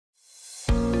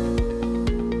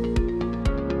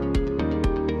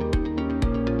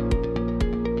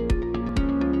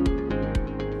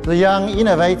The Young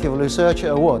Innovative Research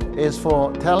Award is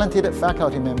for talented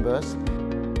faculty members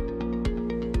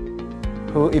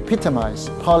who epitomize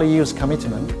PolyU's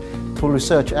commitment to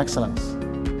research excellence.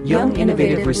 Young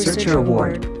Innovative Researcher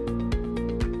Award.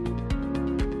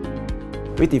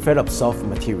 We develop soft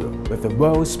material with the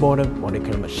world's smallest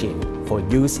molecular machine for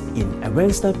use in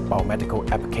advanced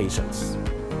biomedical applications.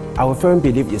 Our firm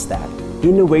belief is that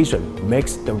innovation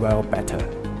makes the world better.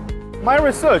 My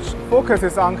research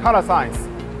focuses on color science,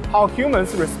 how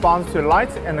humans respond to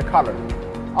light and color.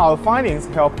 Our findings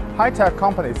help high-tech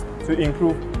companies to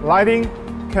improve lighting,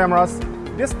 cameras,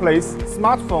 displays,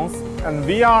 smartphones, and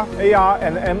VR, AR,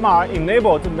 and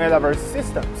MR-enabled metaverse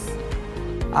systems.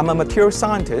 I'm a material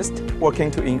scientist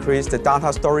working to increase the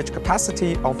data storage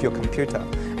capacity of your computer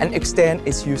and extend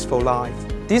its useful life.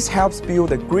 This helps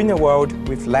build a greener world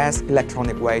with less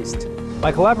electronic waste.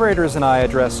 My collaborators and I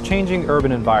address changing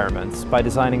urban environments by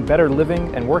designing better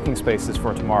living and working spaces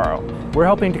for tomorrow. We're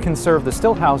helping to conserve the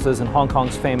stilt houses in Hong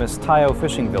Kong's famous Tai O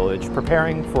fishing village,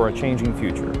 preparing for a changing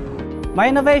future. My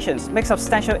innovations make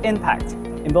substantial impact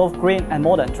in both green and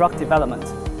modern drug development,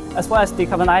 as well as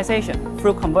decarbonization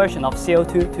through conversion of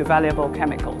CO2 to valuable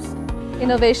chemicals.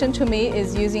 Innovation to me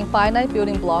is using finite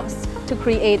building blocks to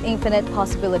create infinite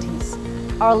possibilities.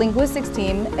 Our linguistics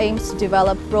team aims to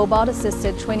develop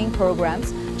robot-assisted training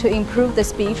programs to improve the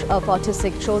speech of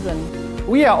autistic children.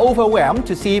 We are overwhelmed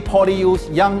to see PolyU's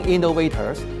young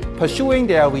innovators pursuing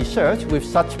their research with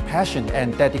such passion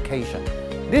and dedication.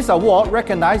 This award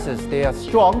recognizes their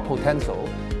strong potential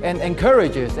and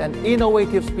encourages an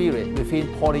innovative spirit within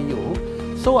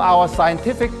PolyU, so our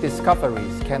scientific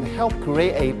discoveries can help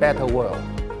create a better world.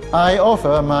 I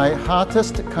offer my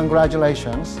heartiest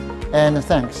congratulations and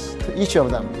thanks to each of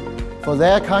them for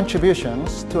their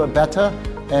contributions to a better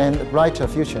and brighter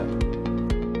future.